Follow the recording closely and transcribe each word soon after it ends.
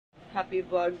Happy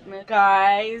vlogmas.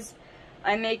 Guys,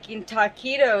 I'm making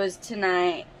taquitos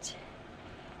tonight.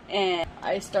 And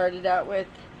I started out with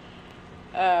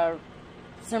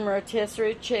some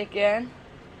rotisserie chicken.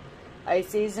 I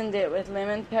seasoned it with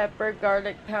lemon pepper,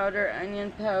 garlic powder,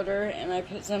 onion powder, and I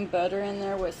put some butter in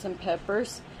there with some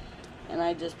peppers. And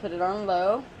I just put it on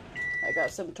low. I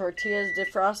got some tortillas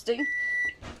defrosting.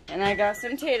 And I got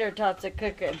some tater tots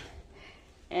cooking.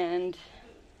 And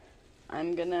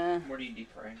I'm gonna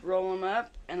roll them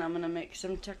up, and I'm gonna make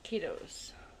some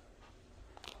taquitos.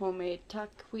 Homemade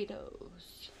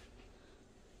taquitos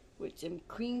with some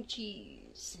cream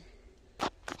cheese. How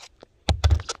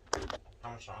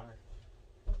much longer?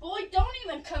 Boy, don't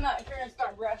even come out here and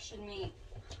start rushing me.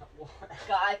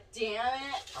 God damn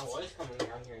it. I was coming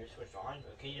down here to switch on.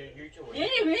 Okay, you're your way.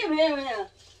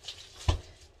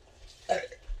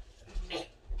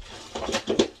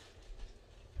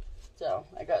 So,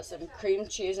 I got some cream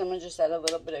cheese. I'm going to just add a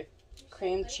little bit of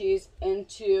cream cheese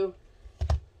into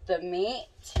the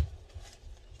meat.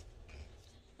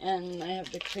 And I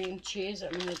have the cream cheese.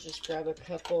 I'm going to just grab a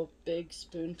couple big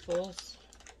spoonfuls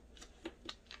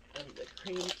of the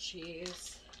cream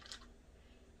cheese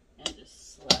and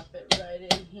just slap it right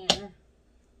in here.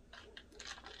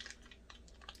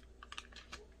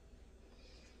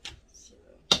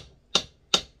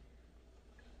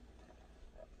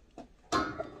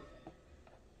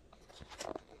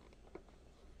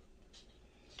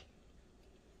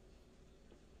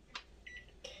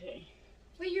 Okay.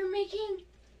 Wait, you're making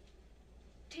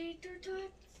tater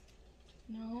tots?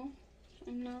 No,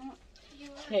 I'm not.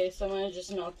 You are. Okay, so I'm going to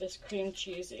just melt this cream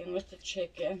cheese in with the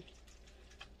chicken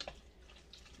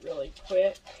really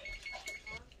quick.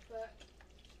 But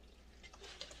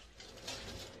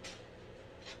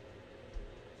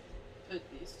Put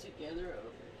these together over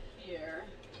here.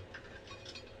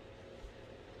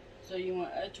 So you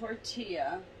want a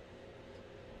tortilla.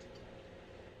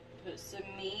 Put some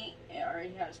meat. It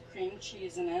already has cream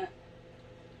cheese in it.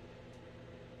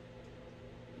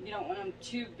 You don't want them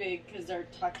too big because they're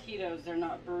taquitos. They're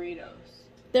not burritos.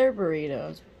 They're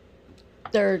burritos.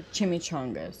 They're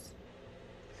chimichangas.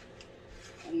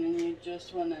 And then you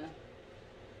just want to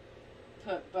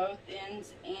put both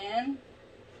ends in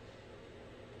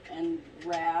and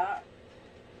wrap.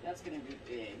 That's going to be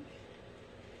big.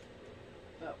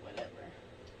 But whatever.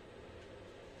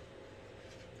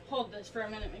 Hold this for a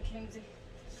minute, Mackenzie.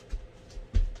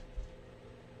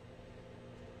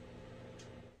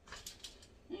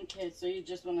 Okay, so you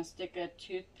just want to stick a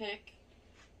toothpick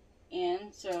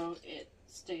in so it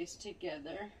stays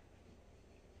together.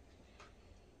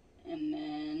 And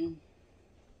then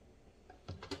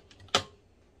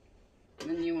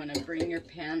you want to bring your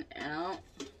pan out,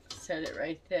 set it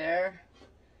right there.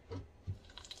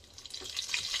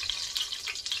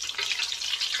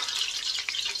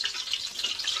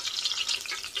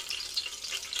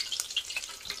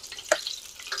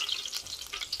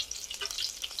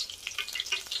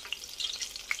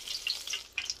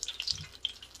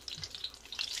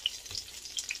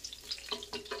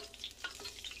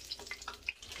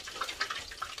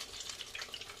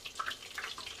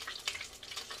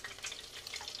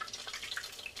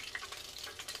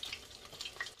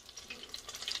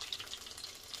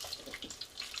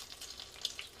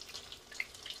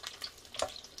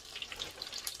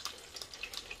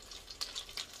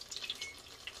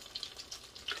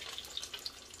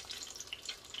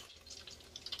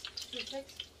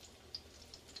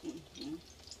 Mm-hmm.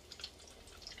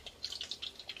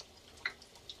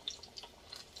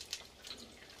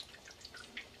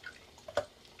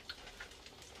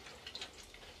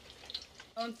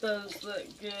 Don't those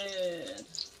look good?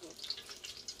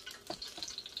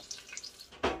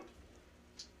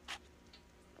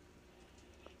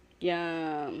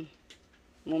 Yum.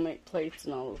 We'll make plates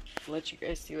and I'll let you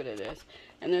guys see what it is.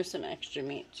 And there's some extra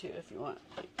meat too if you want.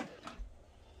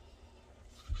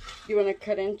 You want to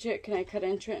cut into it? Can I cut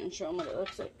into it and show them what it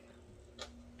looks like?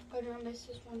 Oh no, this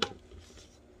is one.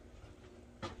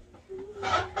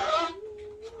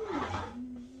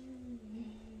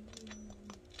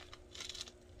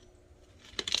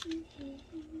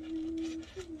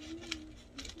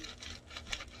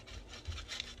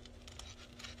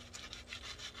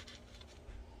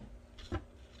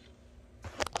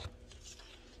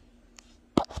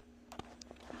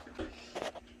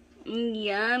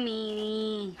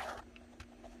 Yummy.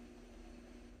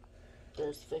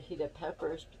 There's fajita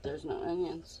peppers, but there's no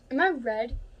onions. Am I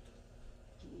red?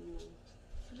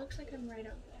 It looks like I'm right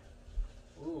up there.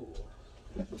 Ooh.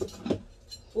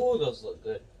 Ooh, those look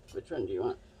good. Which one do you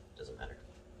want? Doesn't matter.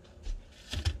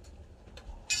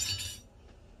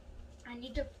 I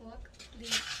need a fork,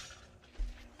 please.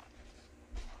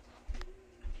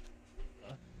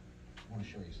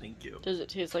 Thank you. Does it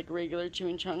taste like regular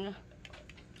chimichanga?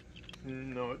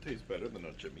 No, it tastes better than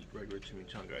a regular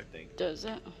chimichanga, I think. Does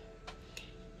it?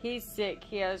 He's sick.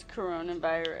 He has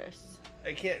coronavirus.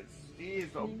 I can't see,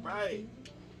 it's so bright.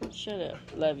 Shut up.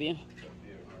 Love you.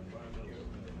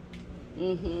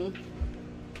 Mm-hmm.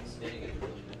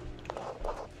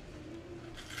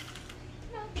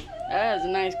 That has a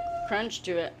nice crunch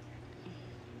to it.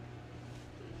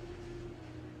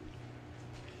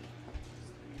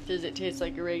 Does it taste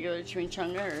like a regular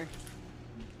chimichanga, or?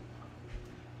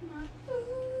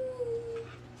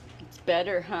 It's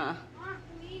better, huh?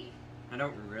 I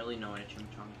don't really know what a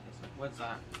chimichanga tastes like. What's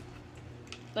that?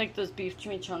 Like those beef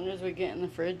chimichangas we get in the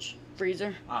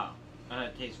freezer. Oh,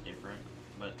 it tastes different,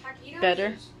 but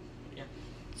Better? Yeah.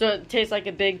 So it tastes like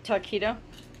a big taquito,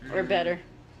 or better?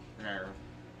 No.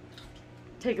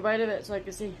 Take a bite of it so I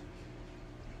can see.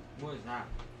 What is that?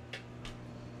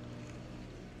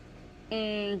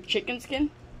 Chicken skin.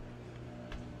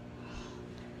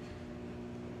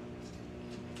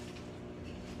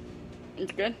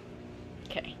 It's good?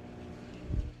 Okay.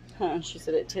 Huh, she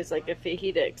said it tastes like a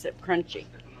fajita except crunchy.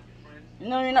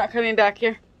 No, you're not coming back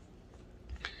here.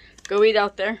 Go eat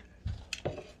out there.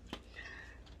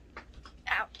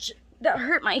 Ouch. That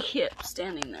hurt my hip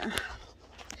standing there.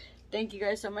 Thank you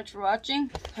guys so much for watching.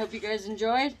 Hope you guys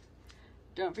enjoyed.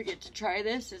 Don't forget to try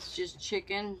this. It's just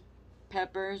chicken,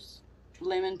 peppers,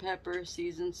 lemon pepper,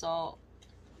 seasoned salt,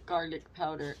 garlic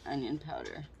powder, onion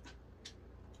powder,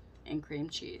 and cream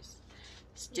cheese.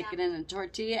 Stick it in a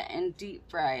tortilla and deep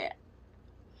fry it.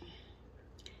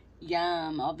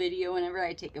 Yum. I'll video whenever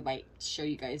I take a bite to show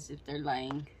you guys if they're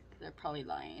lying. They're probably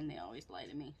lying. They always lie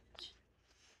to me.